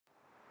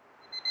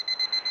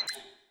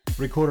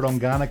Recorded on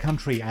Ghana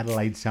Country,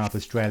 Adelaide, South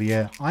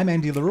Australia. I'm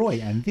Andy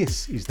Leroy, and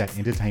this is That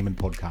Entertainment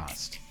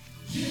Podcast.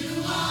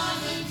 You are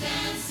the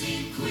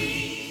dancing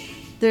queen.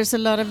 There's a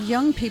lot of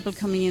young people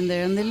coming in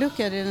there, and they look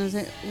at it and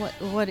say,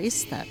 what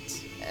is that?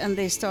 And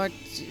they start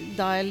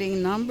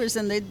dialing numbers,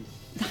 and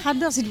how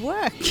does it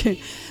work?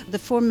 The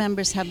 4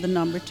 members have the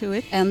number to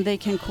it, and they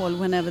can call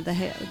whenever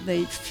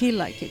they feel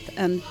like it,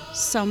 and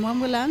someone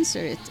will answer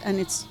it, and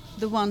it's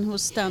the one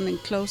who's standing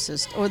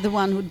closest, or the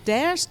one who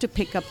dares to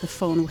pick up the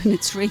phone when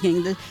it's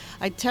ringing.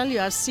 I tell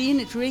you, I've seen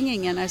it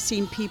ringing, and I've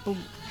seen people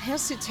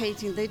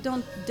hesitating. They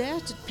don't dare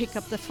to pick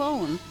up the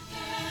phone.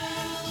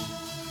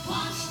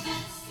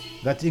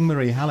 That's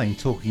Ingmarie Halling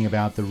talking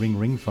about the Ring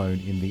Ring phone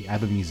in the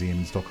ABBA Museum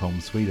in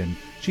Stockholm, Sweden.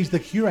 She's the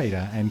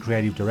curator and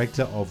creative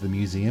director of the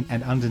museum,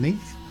 and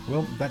underneath,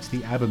 well, that's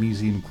the ABBA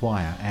Museum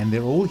Choir, and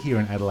they're all here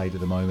in Adelaide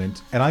at the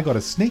moment. And I got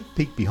a sneak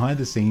peek behind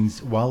the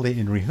scenes while they're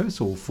in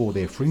rehearsal for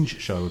their Fringe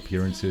show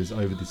appearances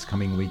over this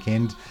coming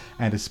weekend,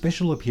 and a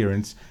special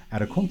appearance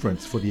at a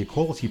conference for the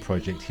Equality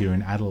Project here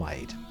in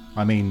Adelaide.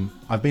 I mean,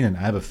 I've been an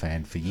ABBA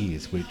fan for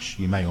years, which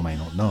you may or may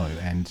not know,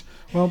 and,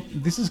 well,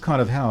 this is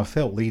kind of how I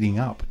felt leading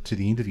up to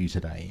the interview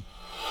today.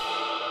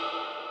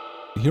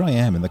 Here I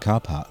am in the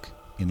car park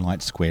in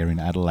Light Square in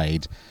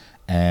Adelaide,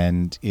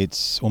 and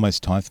it's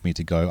almost time for me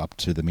to go up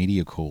to the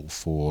media call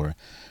for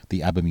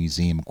the ABBA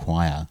Museum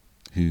Choir,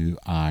 who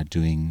are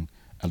doing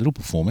a little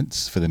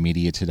performance for the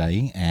media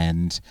today,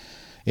 and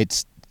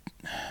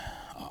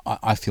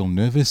I feel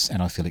nervous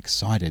and I feel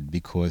excited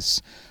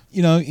because,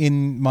 you know,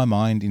 in my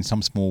mind, in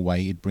some small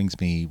way, it brings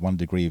me one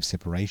degree of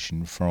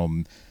separation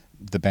from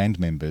the band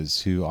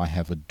members who I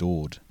have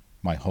adored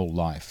my whole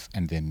life,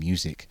 and their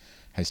music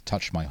has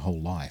touched my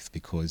whole life,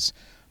 because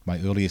my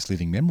earliest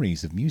living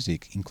memories of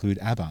music include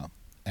ABBA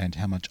and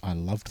how much I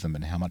loved them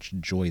and how much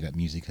joy that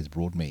music has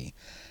brought me.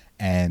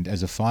 And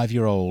as a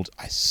 5-year-old,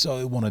 I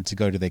so wanted to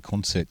go to their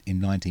concert in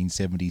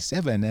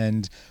 1977,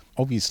 and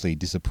obviously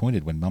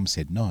disappointed when Mum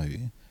said no.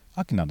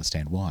 I can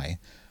understand why,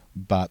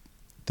 but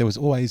there was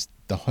always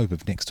the hope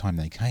of next time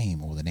they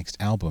came, or the next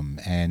album,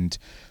 and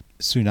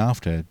soon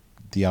after,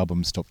 the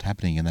album stopped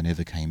happening and they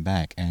never came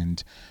back,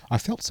 and I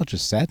felt such a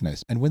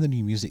sadness. And when the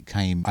new music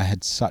came, I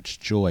had such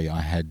joy.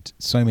 I had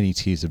so many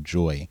tears of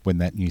joy when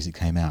that music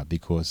came out,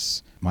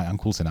 because my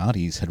uncles and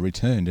aunties had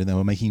returned and they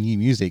were making new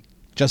music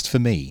just for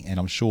me, and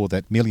I'm sure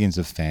that millions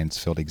of fans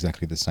felt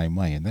exactly the same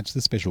way, and that's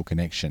the special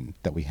connection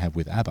that we have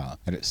with ABBA,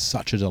 and it's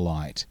such a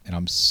delight, and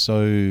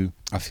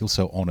I feel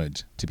so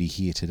honoured to be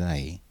here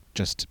today,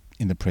 just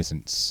in the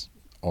presence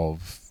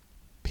of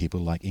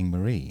people like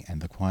Ingmarie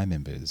and the choir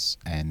members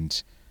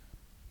and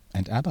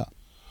ABBA.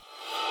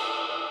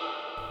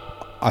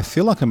 I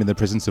feel like I'm in the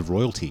presence of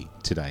royalty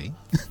today.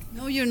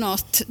 No, you're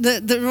not.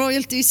 The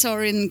royalties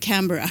are in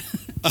Canberra.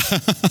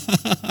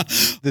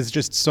 There's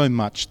just so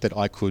much that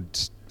I could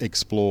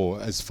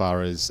explore as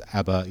far as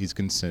ABBA is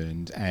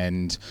concerned,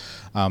 and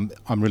I'm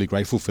really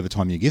grateful for the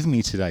time you've given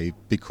me today,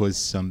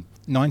 because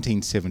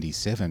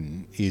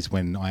 1977 is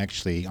when I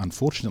actually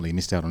unfortunately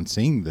missed out on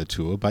seeing the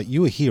tour, but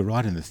you were here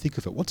right in the thick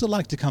of it. What's it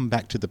like to come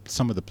back to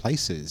some of the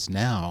places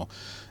now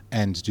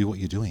and do what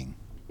you're doing?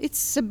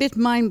 It's a bit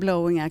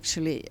mind-blowing,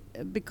 actually,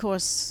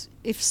 because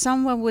if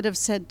someone would have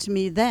said to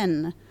me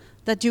then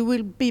that you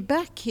will be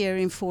back here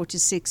in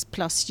 46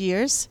 plus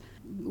years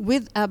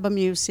with ABBA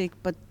music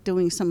but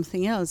doing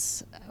something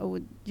else,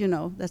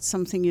 that's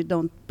something you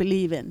don't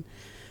believe in.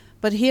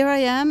 But here I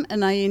am,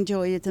 and I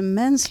enjoy it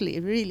immensely,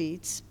 really.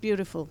 It's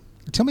beautiful.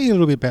 Tell me a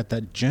little bit about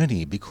that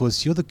journey,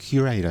 because you're the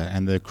curator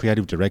and the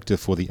creative director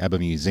for the ABBA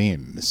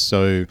Museum,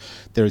 so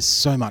there is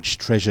so much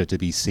treasure to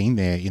be seen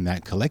there in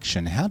that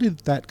collection. How did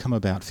that come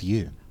about for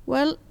you?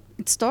 Well,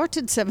 it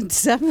started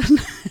 77.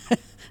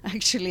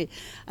 Actually,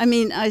 I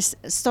mean, I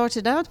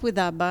started out with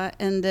ABBA,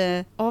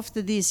 and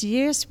after these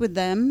years with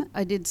them,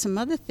 I did some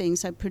other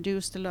things. I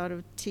produced a lot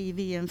of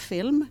TV and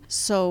film.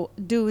 So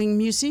doing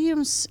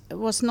museums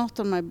was not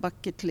on my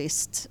bucket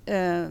list,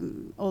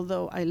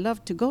 although I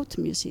love to go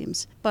to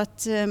museums.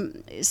 But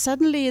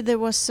suddenly there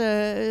was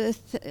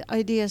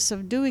ideas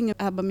of doing an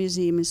ABBA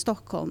museum in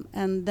Stockholm,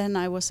 and then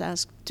I was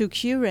asked to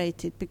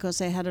curate it because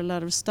I had a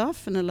lot of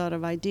stuff and a lot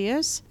of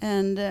ideas.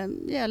 And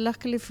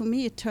luckily for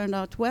me, it turned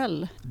out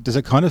well. Does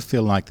it kind of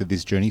feel like that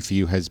this journey for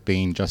you has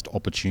been just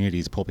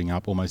opportunities popping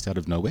up almost out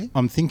of nowhere?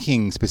 I'm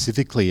thinking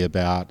specifically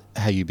about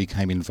how you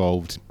became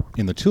involved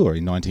in the tour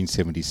in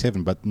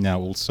 1977, but now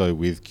also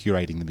with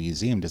curating the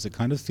museum. Does it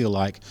kind of feel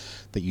like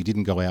that you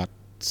didn't go out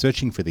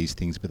searching for these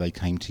things, but they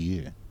came to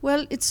you?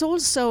 Well, it's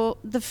also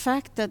the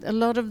fact that a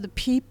lot of the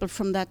people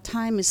from that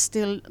time is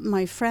still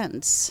my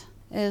friends.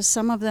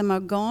 Some of them are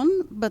gone,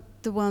 but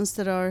the ones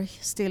that are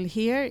still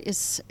here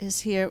is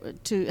here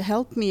to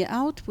help me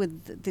out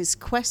with this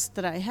quest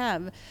that I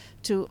have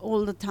to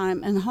all the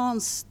time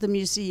enhance the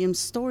museum's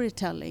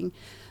storytelling.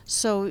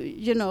 So,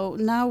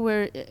 now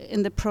we're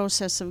in the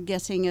process of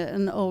getting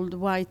an old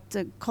white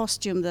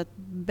costume that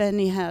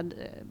Benny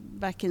had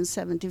back in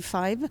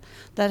 75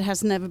 that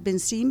has never been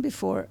seen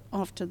before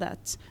after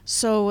that.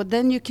 So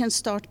then you can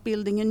start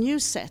building a new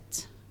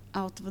set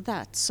out of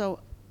that. So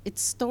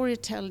It's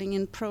storytelling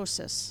in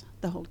process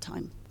the whole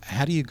time.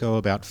 How do you go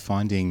about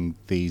finding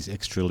these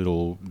extra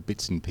little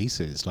bits and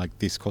pieces? Like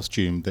this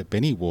costume that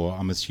Benny wore,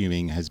 I'm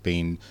assuming has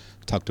been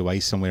tucked away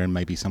somewhere in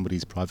maybe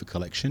somebody's private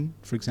collection,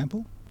 for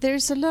example?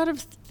 There's a lot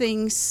of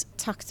things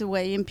tucked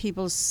away in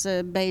people's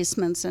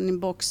basements and in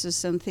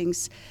boxes and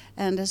things.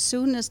 And as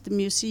soon as the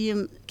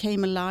museum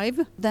came alive,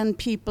 then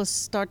people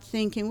start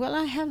thinking, well,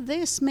 I have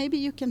this, maybe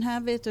you can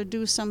have it or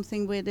do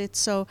something with it.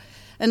 So,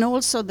 and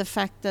also the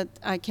fact that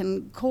I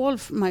can call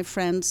my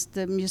friends,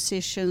 the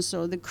musicians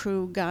or the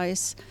crew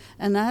guys,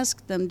 and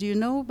ask them, do you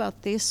know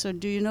about this, or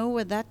do you know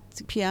where that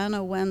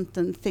piano went,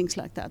 and things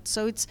like that.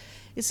 So it's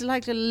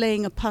like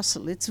laying a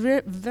puzzle. It's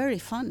very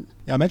fun.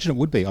 Yeah, I imagine it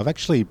would be. I've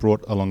actually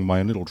brought along my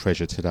own little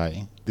treasure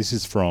today. This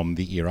is from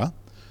the era.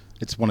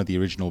 It's one of the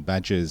original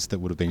badges that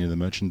would have been in the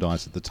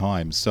merchandise at the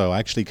time. So I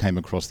actually came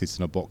across this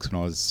in a box when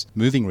I was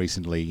moving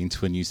recently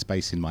into a new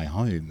space in my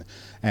home.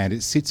 And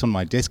it sits on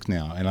my desk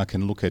now, and I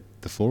can look at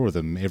the 4 of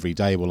them every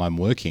day while I'm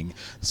working.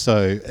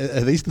 So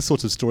are these the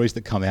sorts of stories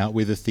that come out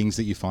with the things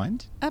that you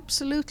find?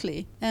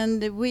 Absolutely.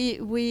 And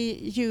we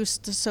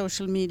used the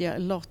social media a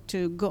lot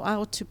to go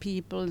out to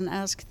people and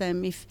ask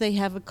them if they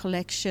have a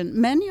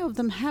collection. Many of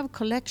them have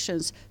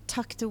collections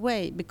tucked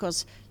away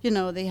because,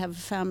 they have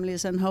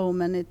families and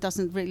home, and it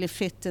doesn't really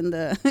fit in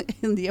the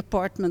in the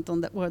apartment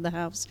or the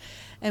house.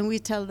 And we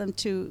tell them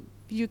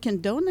you can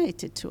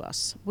donate it to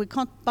us. We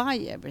can't buy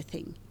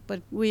everything,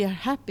 but we are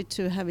happy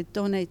to have it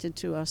donated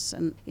to us,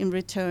 and in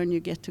return you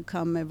get to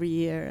come every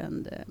year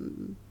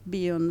and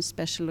be on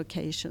special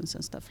occasions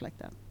and stuff like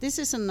that. This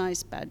is a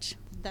nice badge,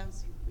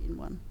 Dancing Queen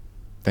one.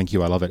 Thank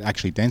you, I love it.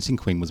 Actually, Dancing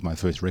Queen was my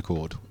first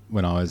record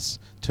when I was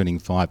turning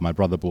 5. My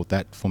brother bought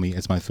that for me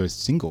as my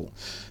first single.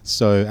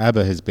 So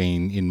ABBA has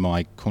been in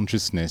my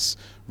consciousness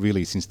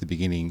really since the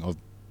beginning of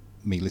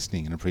me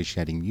listening and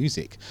appreciating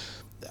music.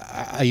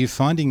 Are you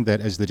finding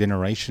that as the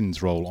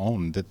generations roll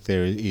on, that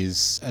there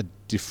is a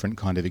different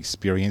kind of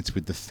experience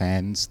with the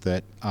fans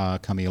that are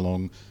coming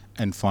along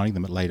and finding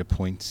them at later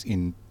points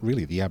in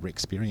really the ABBA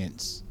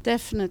experience?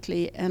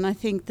 Definitely, and I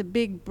think the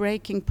big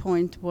breaking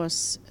point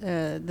was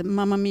the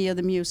Mamma Mia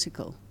the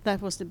musical.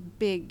 That was the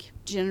big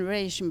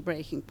generation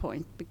breaking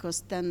point,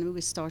 because then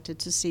we started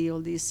to see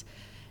all these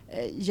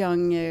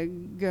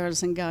young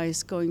girls and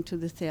guys going to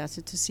the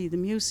theater to see the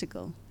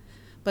musical.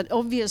 But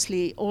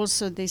obviously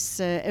also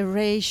this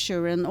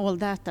erasure and all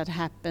that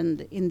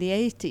happened in the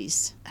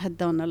 80s had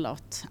done a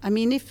lot. I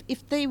mean,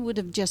 if they would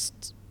have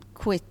just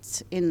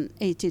quit in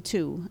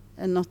 82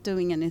 and not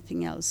doing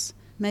anything else,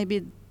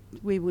 maybe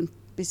we wouldn't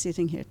be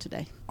sitting here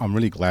today. I'm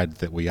really glad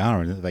that we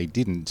are and that they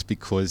didn't,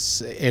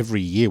 because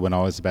every year when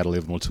I was about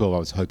 11 or 12 I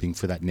was hoping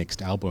for that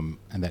next album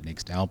and that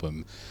next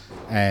album.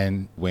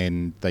 And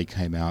when they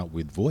came out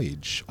with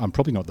Voyage, I'm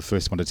probably not the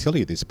first one to tell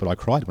you this, but I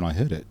cried when I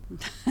heard it.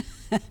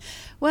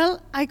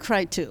 Well, I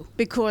cried too,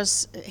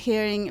 because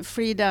hearing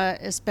Frida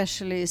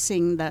especially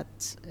sing that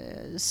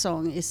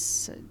song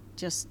is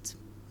just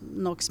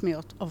knocks me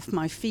off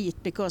my feet,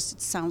 because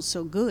it sounds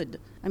so good.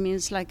 I mean,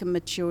 it's like a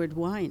matured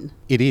wine.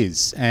 It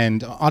is,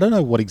 and I don't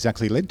know what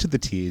exactly led to the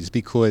tears,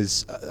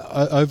 because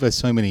over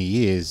so many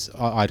years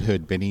I'd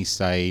heard Benny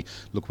say,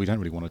 look, we don't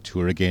really want to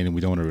tour again and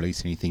we don't want to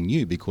release anything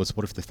new, because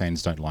what if the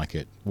fans don't like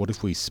it? What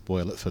if we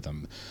spoil it for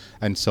them?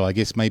 And so I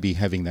guess maybe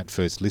having that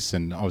first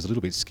listen, I was a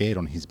little bit scared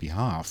on his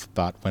behalf,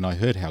 but when I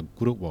heard how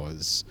good it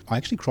was, I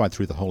actually cried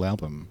through the whole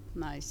album.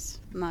 Nice,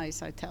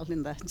 I tell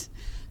him that.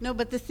 No,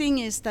 but the thing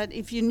is that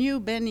if you knew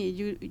Benny,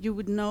 you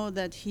would know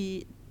that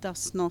he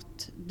does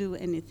not do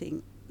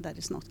anything that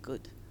is not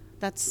good.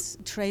 That's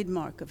a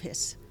trademark of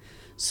his.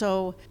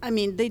 So, I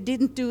mean, they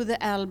didn't do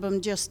the album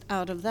just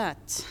out of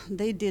that.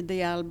 They did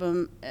the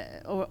album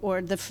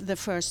or the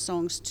first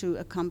songs to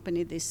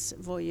accompany this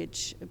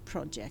Voyage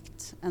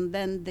project. And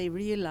then they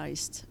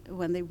realized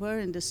when they were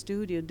in the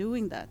studio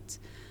doing that,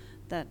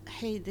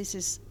 hey, this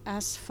is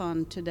as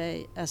fun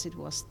today as it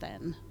was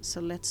then.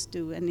 So let's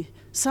do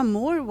some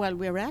more while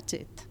we're at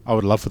it. I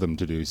would love for them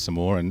to do some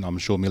more, and I'm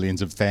sure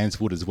millions of fans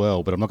would as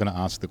well, but I'm not going to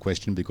ask the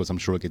question because I'm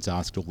sure it gets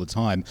asked all the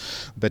time.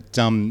 But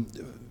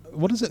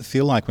what does it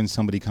feel like when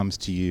somebody comes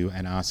to you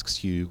and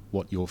asks you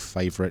what your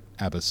favourite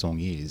ABBA song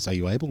is? Are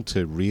you able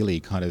to really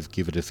kind of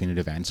give a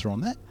definitive answer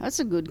on that? That's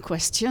a good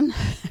question,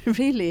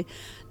 really.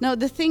 No,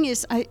 the thing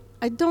is,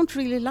 I don't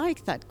really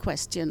like that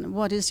question.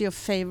 What is your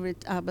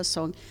favorite ABBA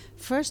song?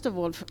 First of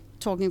all,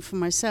 talking for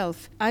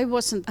myself, I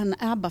wasn't an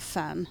ABBA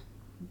fan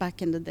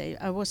back in the day.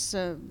 I was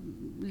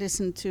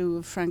listened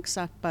to Frank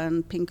Zappa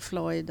and Pink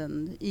Floyd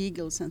and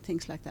Eagles and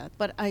things like that.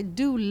 But I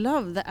do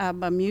love the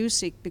ABBA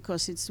music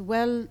because it's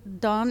well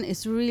done.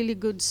 It's really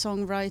good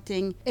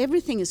songwriting.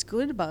 Everything is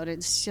good about it.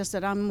 It's just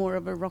that I'm more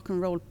of a rock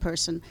and roll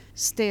person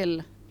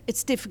still.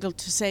 It's difficult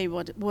to say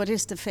what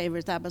is the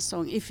favorite ABBA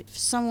song. If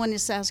someone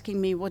is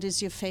asking me what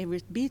is your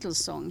favorite Beatles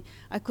song,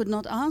 I could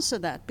not answer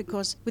that,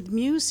 because with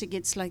music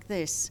it's like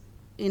this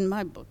in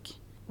my book.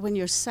 When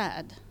you're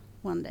sad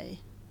one day,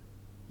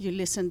 you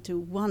listen to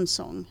one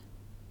song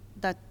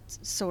that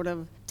sort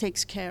of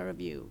takes care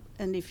of you.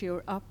 And if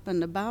you're up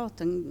and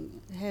about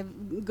and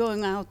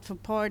going out for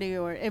party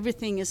or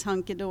everything is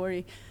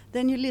hunky-dory,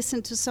 then you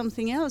listen to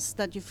something else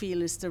that you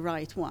feel is the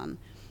right one.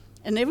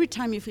 And every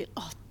time you feel,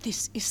 oh,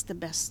 this is the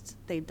best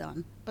they've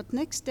done. But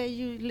next day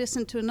you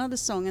listen to another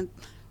song and,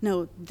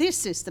 no,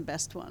 this is the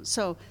best one.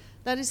 So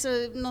that is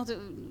not a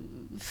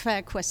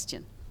fair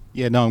question.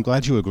 Yeah, no, I'm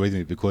glad you agree with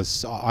me,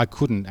 because I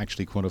couldn't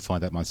actually quantify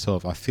that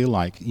myself. I feel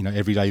like,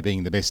 every day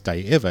being the best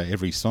day ever,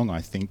 every song I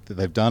think that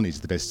they've done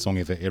is the best song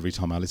ever every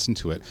time I listen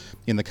to it.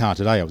 In the car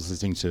today, I was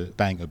listening to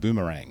Bang a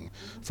Boomerang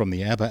from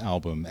the ABBA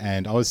album,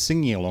 and I was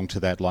singing along to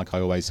that like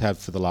I always have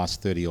for the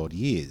last 30-odd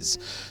years.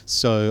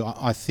 So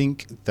I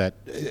think that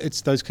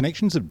it's those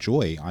connections of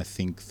joy, I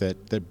think,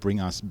 that bring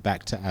us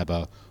back to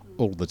ABBA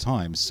all the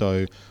time.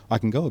 So I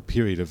can go a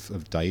period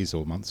of days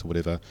or months or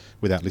whatever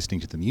without listening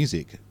to the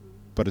music.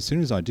 But as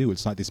soon as I do,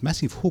 it's like this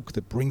massive hook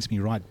that brings me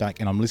right back,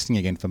 and I'm listening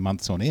again for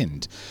months on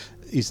end.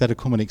 Is that a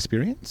common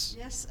experience?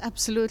 Yes,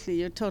 absolutely.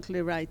 You're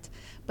totally right.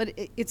 But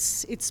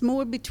it's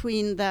more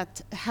between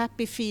that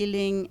happy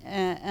feeling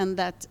and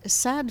that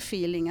sad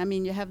feeling. I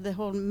mean, you have the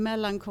whole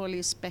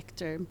melancholy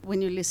spectrum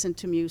when you listen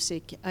to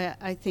music.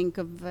 I think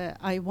of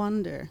I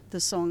Wonder, the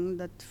song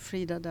that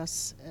Frida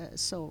does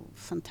so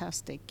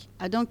fantastic.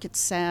 I don't get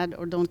sad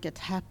or don't get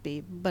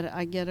happy, but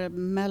I get a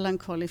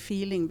melancholy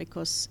feeling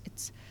because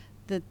it's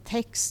the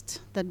text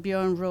that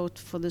Björn wrote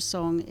for the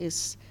song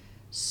is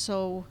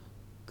so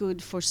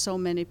good for so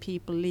many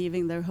people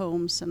leaving their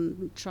homes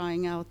and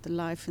trying out the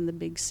life in the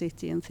big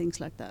city and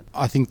things like that.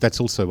 I think that's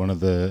also one of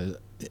the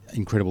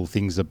incredible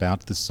things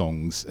about the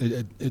songs.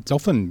 It's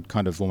often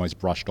kind of almost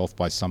brushed off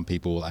by some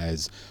people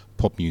as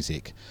pop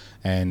music,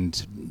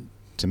 and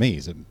to me,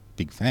 as a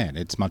big fan,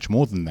 it's much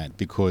more than that,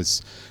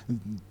 because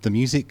the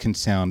music can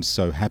sound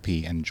so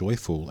happy and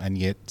joyful, and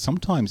yet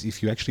sometimes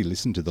if you actually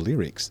listen to the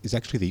lyrics, it's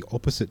actually the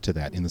opposite to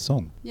that in the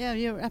song. Yeah,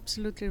 you're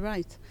absolutely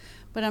right.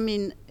 But I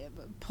mean,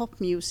 pop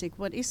music,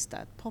 what is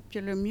that?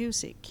 Popular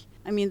music.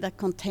 I mean, that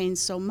contains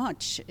so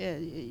much.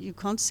 You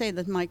can't say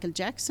that Michael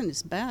Jackson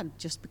is bad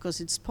just because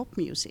it's pop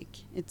music.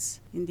 It's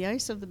in the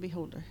eyes of the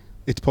beholder.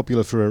 It's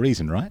popular for a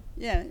reason, right?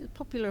 Yeah,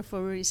 popular for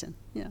a reason.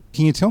 Yeah.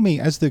 Can you tell me,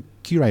 as the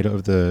curator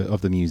of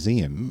the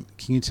museum,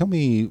 can you tell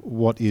me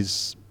what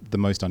is the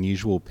most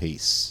unusual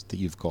piece that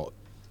you've got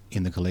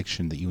in the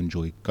collection that you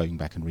enjoy going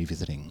back and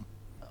revisiting?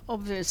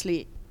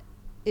 Obviously,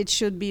 it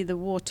should be the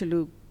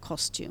Waterloo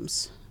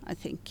costumes, I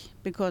think,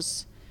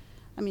 because,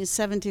 I mean,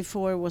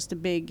 74 was the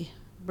big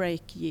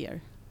break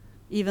year,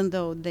 even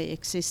though they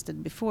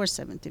existed before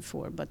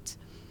 74, but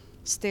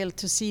still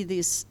to see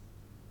these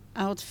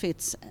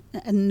outfits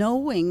and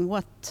knowing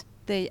what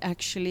they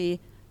actually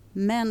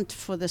meant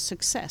for the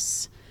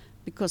success,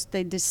 because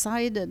they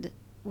decided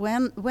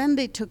when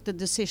they took the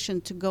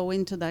decision to go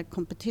into that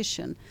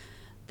competition,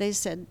 they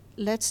said,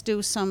 let's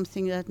do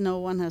something that no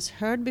one has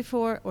heard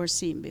before or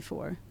seen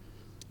before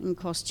in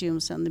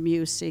costumes and the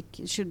music.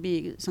 It should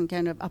be some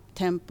kind of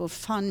up-tempo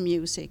fun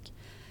music,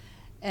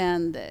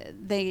 and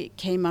they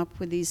came up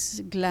with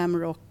these glam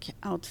rock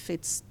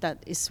outfits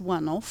that is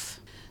one-off.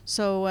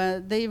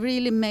 So they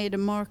really made a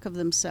mark of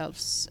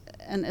themselves,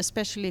 and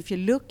especially if you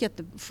look at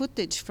the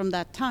footage from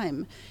that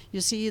time,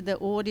 you see the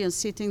audience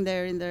sitting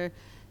there in their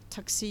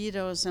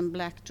tuxedos and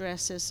black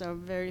dresses are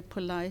very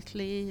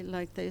politely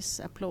like this,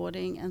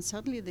 applauding, and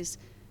suddenly this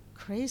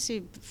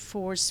crazy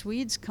 4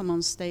 Swedes come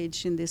on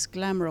stage in these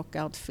glam rock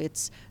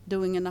outfits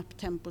doing an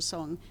up-tempo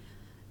song.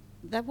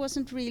 That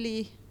wasn't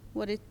really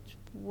what it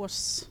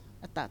was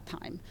at that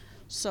time.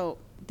 So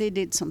they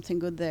did something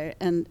good there,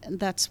 and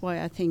that's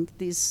why I think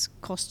this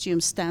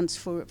costume stands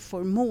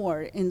for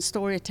more in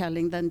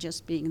storytelling than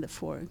just being the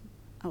 4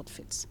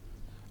 outfits.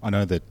 I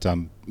know that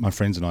my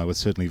friends and I were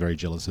certainly very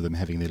jealous of them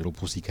having their little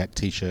Pussycat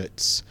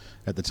T-shirts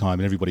at the time,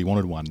 and everybody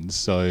wanted one.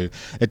 So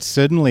it's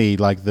certainly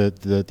like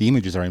the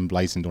images are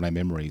emblazoned on our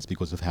memories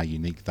because of how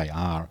unique they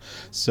are.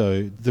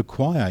 So the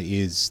choir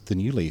is the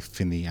new leaf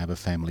in the ABBA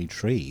family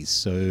tree.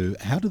 So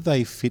how do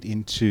they fit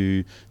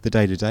into the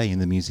day-to-day in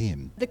the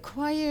museum? The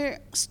choir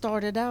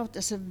started out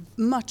as a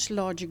much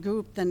larger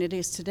group than it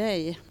is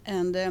today,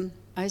 and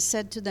I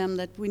said to them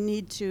that we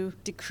need to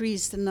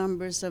decrease the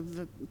numbers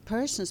of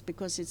persons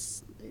because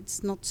it's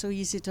not so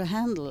easy to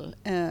handle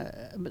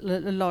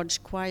a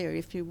large choir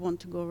if you want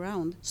to go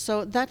around.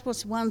 So that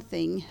was one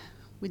thing.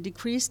 We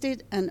decreased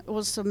it and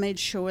also made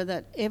sure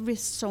that every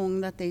song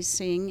that they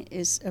sing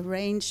is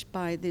arranged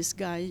by this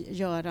guy,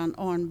 Göran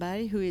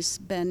Arnberg, who is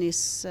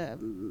Benny's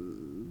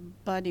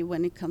buddy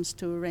when it comes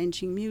to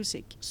arranging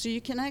music. So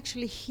you can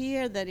actually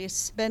hear that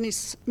it's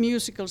Benny's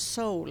musical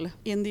soul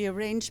in the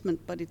arrangement,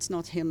 but it's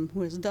not him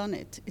who has done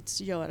it.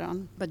 It's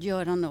Göran. But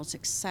Göran knows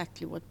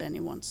exactly what Benny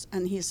wants.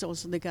 And he's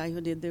also the guy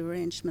who did the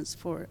arrangements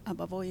for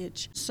ABBA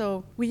Voyage.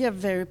 So we are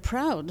very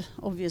proud,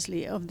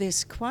 obviously, of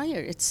this choir.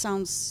 It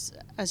sounds,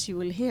 as you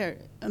will hear,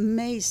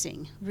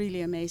 amazing,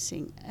 really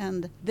amazing.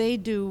 And they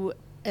do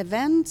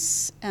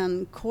events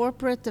and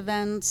corporate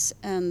events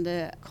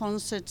and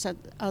concerts at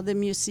other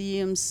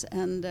museums.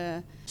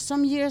 And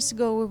some years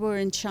ago we were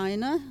in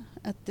China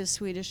at the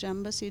Swedish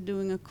Embassy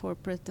doing a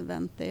corporate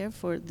event there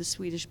for the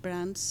Swedish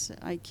brands,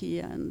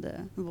 IKEA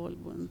and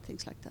Volvo and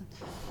things like that.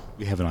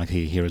 We have an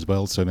IKEA here as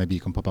well, so maybe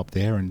you can pop up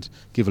there and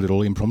give a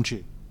little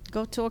impromptu.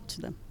 Go talk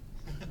to them.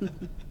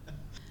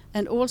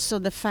 And also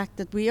the fact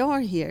that we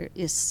are here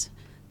is,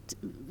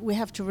 we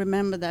have to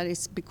remember that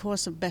it's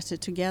because of Better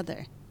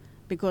Together.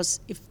 Because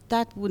if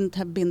that wouldn't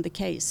have been the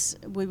case,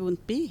 we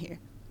wouldn't be here.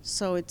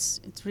 So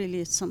it's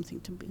really something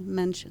to be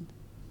mentioned.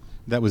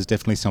 That was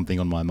definitely something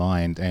on my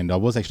mind, and I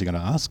was actually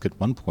going to ask at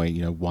one point,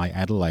 why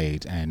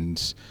Adelaide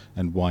and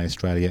why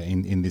Australia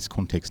in this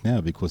context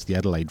now, because the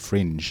Adelaide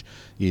Fringe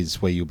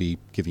is where you'll be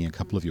giving a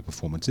couple of your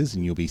performances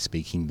and you'll be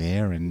speaking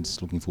there, and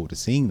looking forward to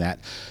seeing that.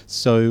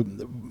 So,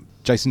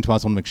 Jason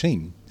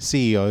Toison-McSheen,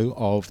 CEO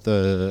of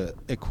the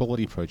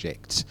Equality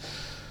Project.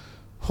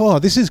 Oh,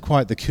 this is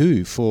quite the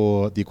coup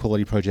for the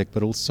Equality Project,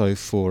 but also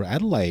for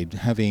Adelaide,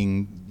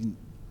 having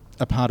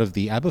a part of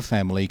the ABBA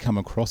family come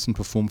across and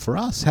perform for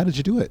us. How did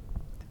you do it?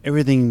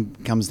 Everything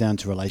comes down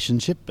to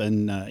relationship,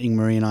 and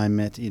Ingmarie and I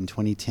met in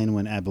 2010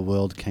 when ABBA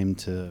World came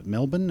to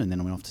Melbourne, and then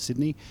I went off to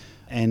Sydney,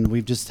 and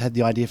we've just had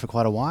the idea for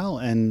quite a while,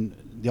 and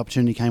the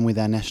opportunity came with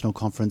our national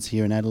conference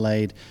here in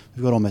Adelaide.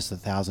 We've got almost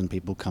 1,000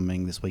 people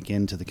coming this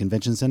weekend to the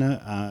convention centre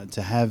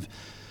to have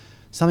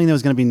something that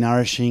was going to be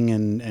nourishing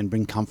and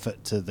bring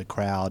comfort to the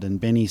crowd. And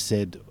Benny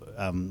said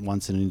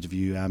once in an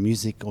interview,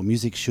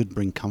 music should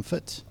bring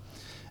comfort.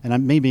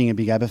 And me being a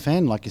big ABBA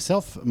fan, like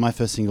yourself, my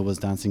first single was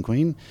Dancing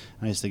Queen.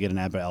 I used to get an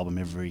ABBA album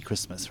every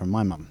Christmas from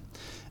my mum.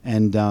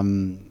 And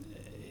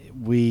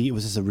it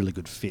was just a really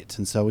good fit.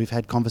 And so we've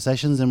had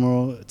conversations, and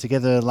we were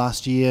together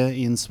last year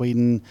in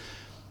Sweden,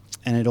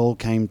 and it all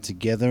came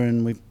together,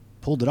 and we've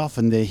pulled it off.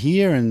 And they're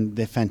here, and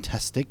they're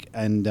fantastic.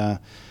 And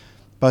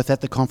both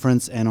at the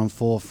conference and on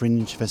 4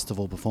 Fringe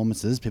Festival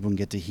performances, people can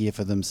get to hear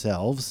for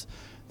themselves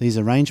these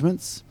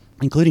arrangements,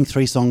 including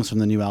 3 songs from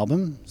the new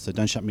album, so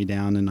Don't Shut Me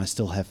Down and I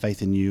Still Have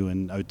Faith in You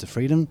and Ode to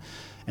Freedom,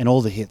 and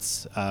all the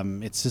hits.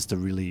 It's just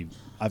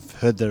I've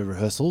heard the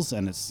rehearsals,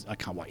 and I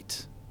can't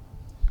wait.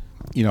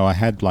 I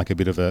had like a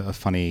bit of a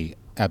funny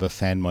ABBA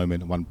fan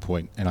moment at one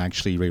point, and I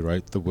actually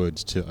rewrote the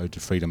words to Ode to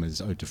Freedom as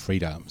Ode to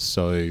Frida,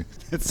 so...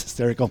 It's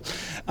hysterical.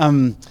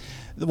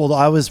 Well,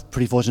 I was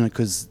pretty fortunate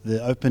because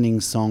the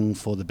opening song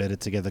for the Better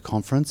Together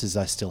conference is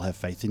I Still Have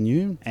Faith in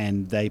You,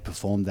 and they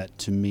performed that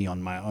to me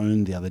on my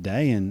own the other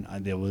day, and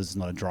there was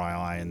not a dry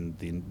eye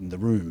in the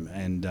room.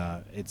 And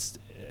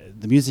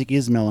the music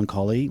is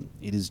melancholy,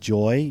 it is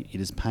joy, it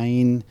is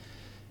pain,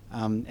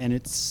 and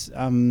it's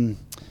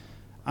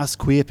us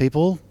queer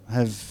people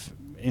have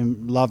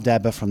loved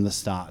ABBA from the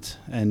start,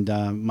 and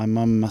my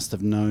mum must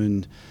have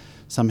known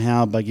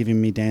somehow by giving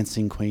me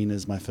Dancing Queen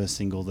as my first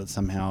single that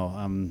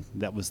somehow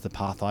that was the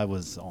path I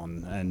was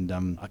on, and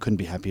I couldn't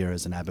be happier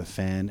as an ABBA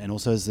fan, and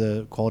also as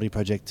the Equality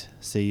Project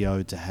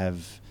CEO to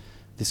have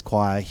this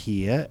choir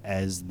here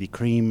as the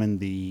cream and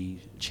the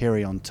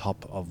cherry on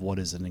top of what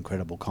is an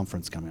incredible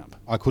conference coming up.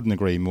 I couldn't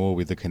agree more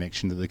with the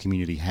connection that the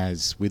community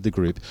has with the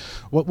group.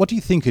 What do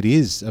you think it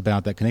is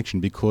about that connection?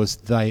 Because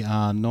they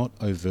are not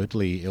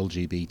overtly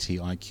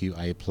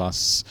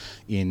LGBTIQA+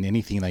 in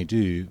anything they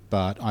do,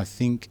 but I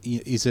think,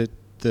 is it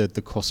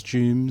the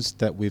costumes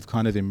that we've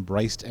kind of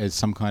embraced as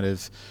some kind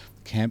of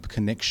camp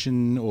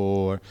connection,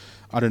 or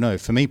I don't know.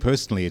 For me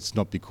personally, it's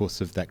not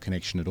because of that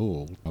connection at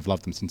all. I've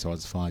loved them since I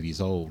was 5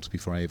 years old,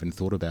 before I even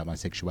thought about my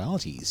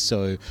sexuality.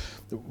 So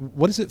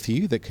what is it for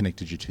you that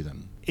connected you to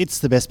them? It's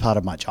the best part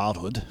of my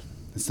childhood.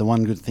 It's the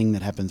one good thing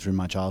that happened through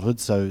my childhood,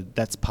 so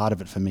that's part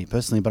of it for me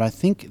personally. But I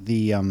think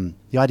the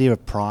idea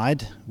of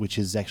pride, which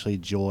is actually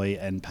joy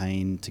and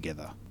pain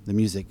together, the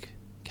music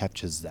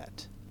captures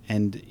that.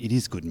 And it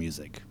is good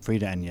music.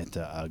 Frida and Jette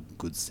are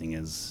good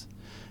singers,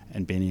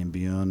 and Benny and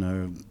Björn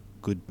are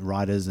good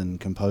writers and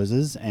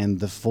composers, and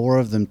the 4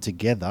 of them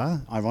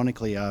together,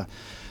 ironically, are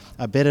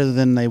better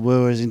than they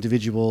were as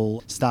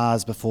individual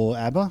stars before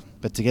ABBA,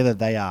 but together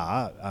they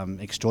are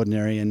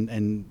extraordinary,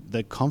 and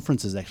the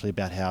conference is actually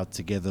about how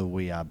together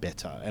we are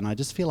better, and I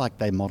just feel like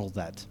they modelled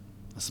that.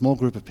 A small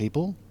group of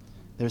people,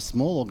 they're a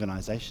small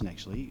organisation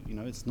actually,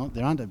 it's not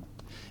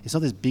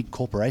this big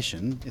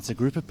corporation. It's a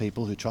group of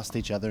people who trust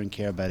each other and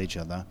care about each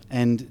other.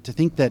 And to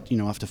think that,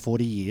 after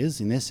 40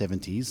 years, in their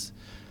 70s,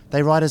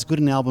 they write as good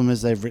an album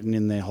as they've written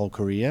in their whole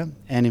career.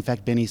 And in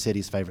fact, Benny said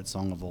his favourite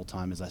song of all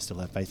time is I Still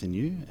Have Faith in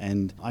You.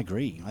 And I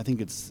agree. I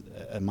think it's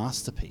a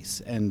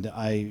masterpiece. And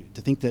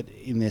to think that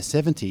in their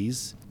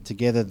 70s,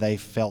 together they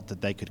felt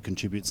that they could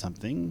contribute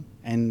something,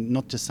 and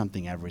not just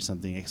something average,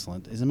 something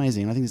excellent, is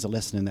amazing. And I think there's a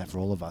lesson in that for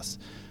all of us.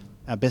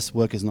 Our best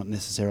work is not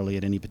necessarily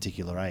at any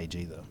particular age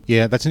either.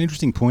 Yeah, that's an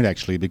interesting point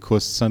actually,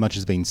 because so much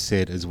has been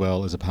said as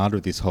well as a part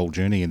of this whole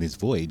journey and this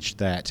voyage,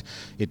 that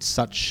it's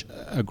such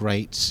a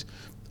great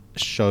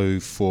show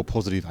for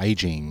positive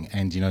aging,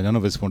 and none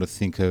of us want to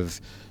think of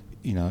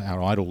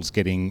our idols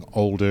getting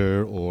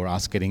older or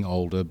us getting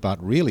older,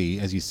 but really,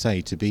 as you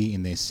say, to be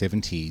in their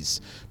 70s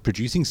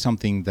producing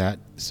something that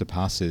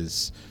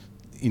surpasses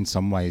in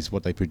some ways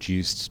what they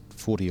produced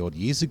 40 odd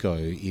years ago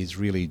is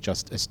really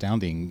just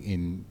astounding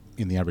in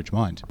the average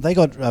mind. They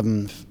got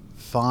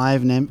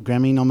 5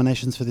 Grammy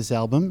nominations for this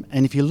album.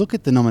 And if you look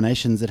at the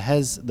nominations, it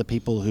has the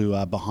people who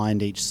are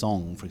behind each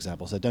song, for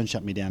example. So Don't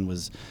Shut Me Down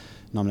was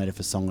nominated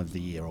for Song of the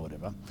Year or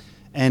whatever.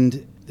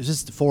 And there's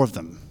just 4 of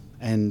them.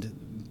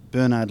 And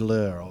Bernard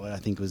Lur, I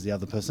think was the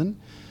other person.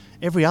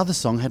 Every other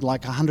song had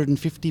like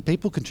 150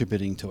 people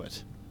contributing to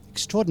it.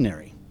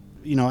 Extraordinary.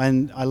 You know,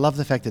 and I love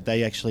the fact that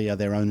they actually are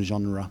their own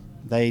genre.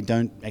 They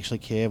don't actually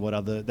care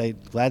they're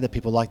glad that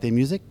people like their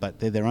music, but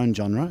they're their own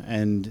genre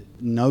and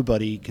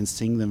nobody can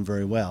sing them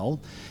very well,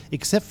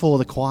 except for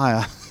the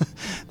choir.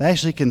 They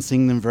actually can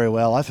sing them very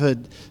well. I've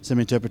heard some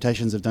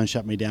interpretations of Don't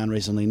Shut Me Down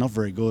recently, not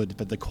very good,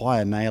 but the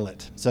choir nail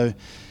it. So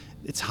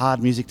it's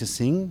hard music to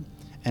sing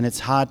and it's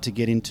hard to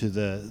get into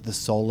the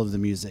soul of the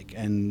music,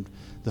 and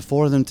the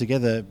 4 of them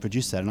together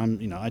produce that.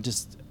 And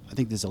I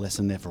think there's a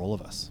lesson there for all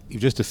of us.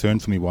 You've just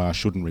affirmed for me why I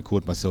shouldn't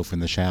record myself in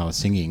the shower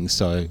singing,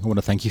 so I want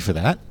to thank you for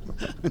that.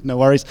 No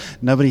worries.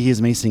 Nobody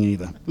hears me sing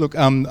either. Look,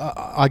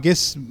 I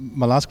guess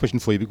my last question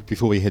for you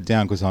before we head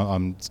down, because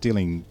I'm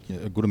stealing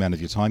a good amount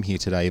of your time here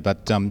today,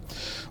 but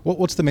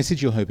what's the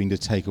message you're hoping to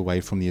take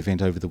away from the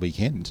event over the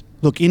weekend?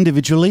 Look,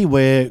 individually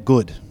we're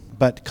good,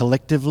 but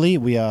collectively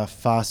we are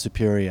far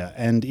superior.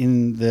 And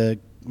in the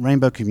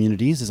rainbow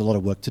communities, there's a lot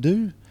of work to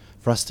do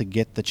for us to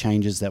get the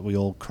changes that we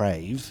all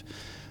crave.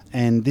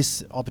 And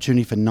this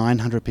opportunity for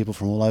 900 people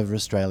from all over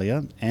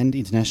Australia and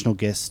international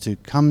guests to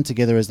come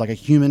together as like a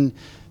human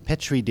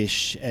petri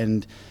dish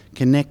and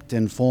connect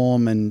and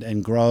form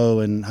and grow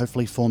and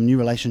hopefully form new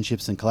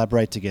relationships and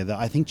collaborate together,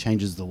 I think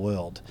changes the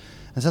world.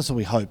 And so that's what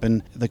we hope.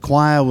 And the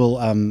choir will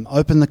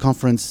open the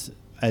conference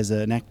as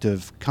an act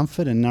of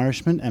comfort and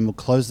nourishment, and will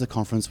close the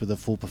conference with a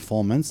full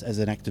performance as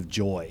an act of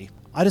joy.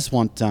 I just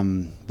want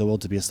the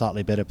world to be a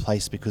slightly better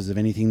place because of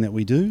anything that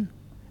we do.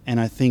 And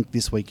I think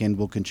this weekend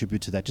will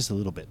contribute to that just a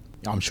little bit.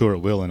 I'm sure it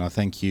will, and I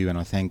thank you and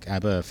I thank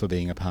ABBA for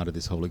being a part of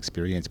this whole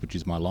experience, which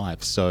is my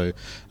life. So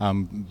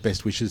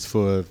best wishes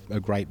for a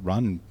great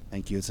run.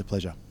 Thank you, it's a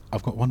pleasure.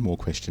 I've got one more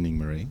question,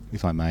 Marie,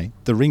 if I may.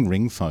 The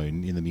Ring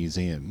phone in the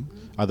museum,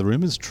 are the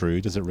rumours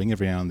true? Does it ring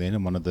every now and then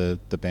and one of the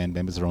band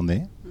members are on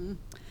there?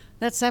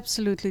 That's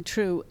absolutely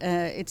true.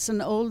 It's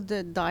an old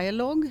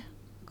dialogue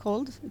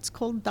it's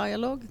called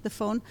Dialogue, the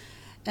phone.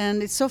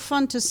 And it's so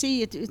fun to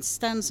see it. It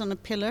stands on a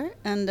pillar,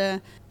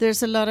 and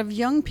there's a lot of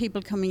young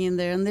people coming in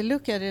there, and they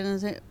look at it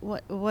and say,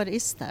 "What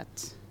is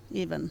that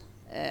even?"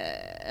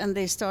 And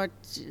they start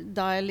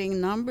dialing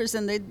numbers,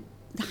 and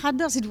how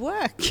does it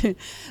work?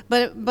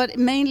 but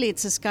mainly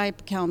it's a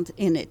Skype account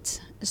in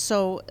it.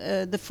 So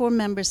the 4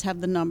 members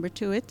have the number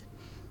to it,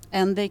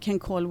 and they can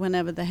call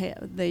whenever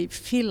they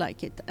feel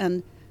like it,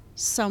 and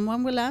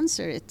someone will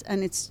answer it,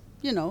 and it's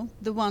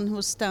the one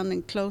who's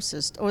standing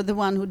closest, or the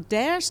one who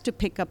dares to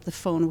pick up the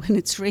phone when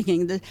it's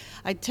ringing.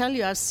 I tell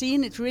you, I've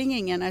seen it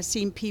ringing, and I've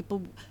seen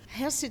people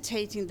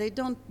hesitating. They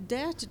don't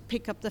dare to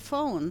pick up the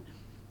phone.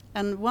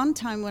 And one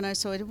time when I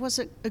saw it was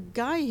a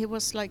guy, he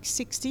was like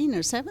 16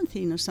 or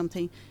 17 or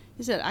something.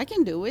 He said, "I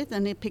can do it,"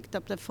 and he picked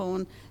up the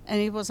phone,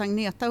 and it was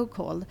Agneta who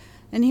called.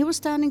 And he was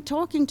standing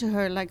talking to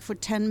her like for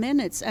 10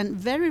 minutes and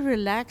very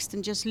relaxed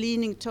and just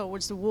leaning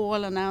towards the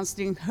wall and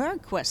answering her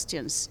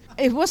questions.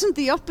 It wasn't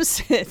the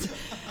opposite.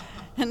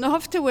 And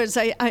afterwards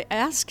I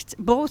asked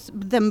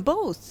them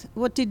both,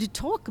 "What did you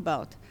talk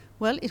about?"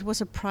 "Well, it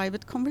was a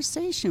private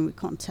conversation, we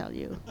can't tell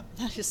you."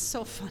 That is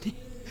so funny.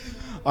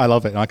 I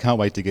love it, and I can't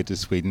wait to get to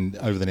Sweden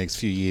over the next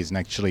few years and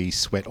actually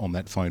sweat on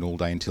that phone all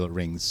day until it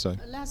rings. So,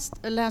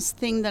 last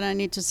thing that I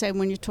need to say,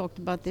 when you talked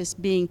about this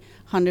being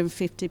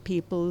 150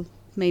 people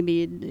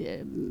maybe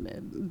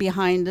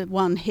behind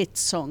one hit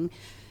song,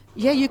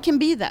 yeah, you can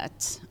be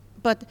that.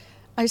 But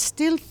I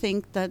still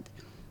think that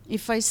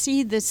if I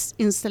see this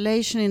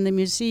installation in the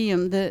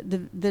museum,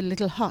 the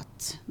little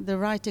hut, the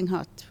writing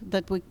hut,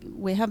 that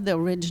we have the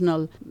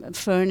original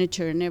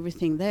furniture and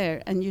everything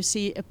there, and you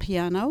see a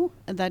piano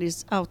that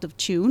is out of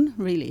tune,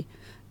 really,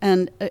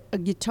 and a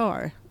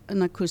guitar,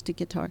 an acoustic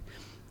guitar.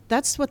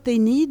 That's what they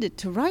needed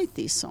to write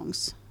these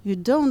songs. You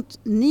don't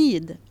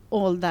need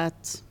all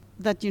that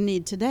you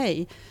need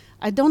today.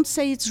 I don't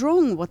say it's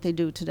wrong what they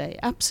do today.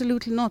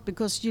 Absolutely not,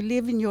 because you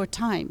live in your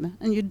time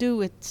and you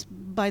do it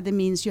by the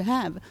means you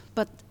have.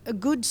 But a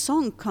good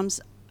song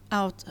comes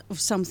out of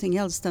something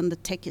else than the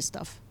techie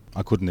stuff.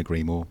 I couldn't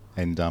agree more,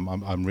 and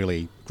I'm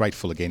really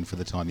grateful again for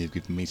the time you've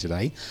given me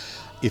today.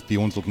 If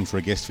Bjorn's looking for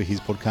a guest for his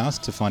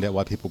podcast to find out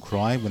why people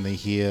cry when they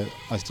hear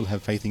 "I Still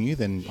Have Faith in You,"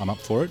 then I'm up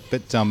for it.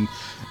 But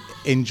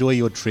enjoy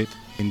your trip,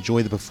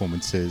 enjoy the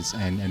performances,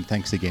 and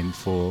thanks again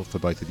for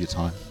both of your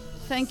time.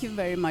 Thank you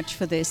very much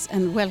for this,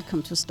 and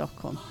welcome to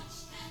Stockholm.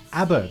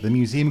 ABBA, the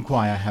Museum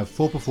Choir, have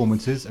 4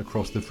 performances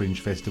across the Fringe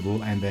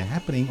Festival, and they're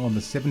happening on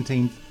the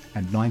 17th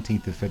and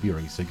 19th of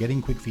February. So get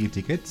in quick for your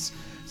tickets.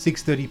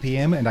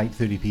 6:30pm and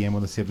 8:30pm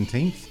on the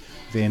 17th,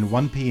 then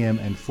 1pm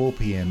and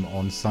 4pm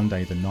on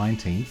Sunday the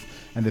 19th,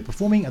 and they're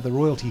performing at the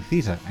Royalty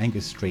Theatre,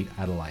 Angus Street,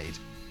 Adelaide.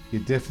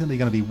 You're definitely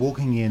going to be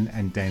walking in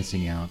and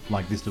dancing out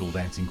like this little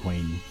dancing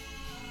queen.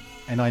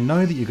 And I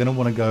know that you're going to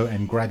want to go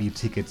and grab your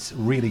tickets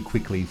really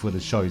quickly for the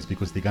shows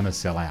because they're going to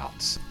sell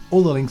out.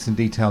 All the links and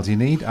details you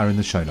need are in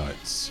the show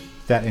notes.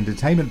 That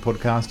Entertainment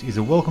Podcast is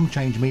a Welcome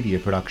Change Media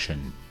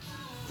production.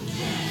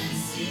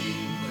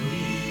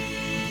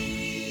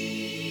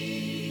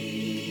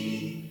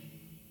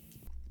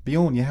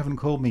 Bjorn, you haven't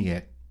called me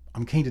yet.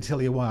 I'm keen to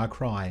tell you why I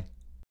cry.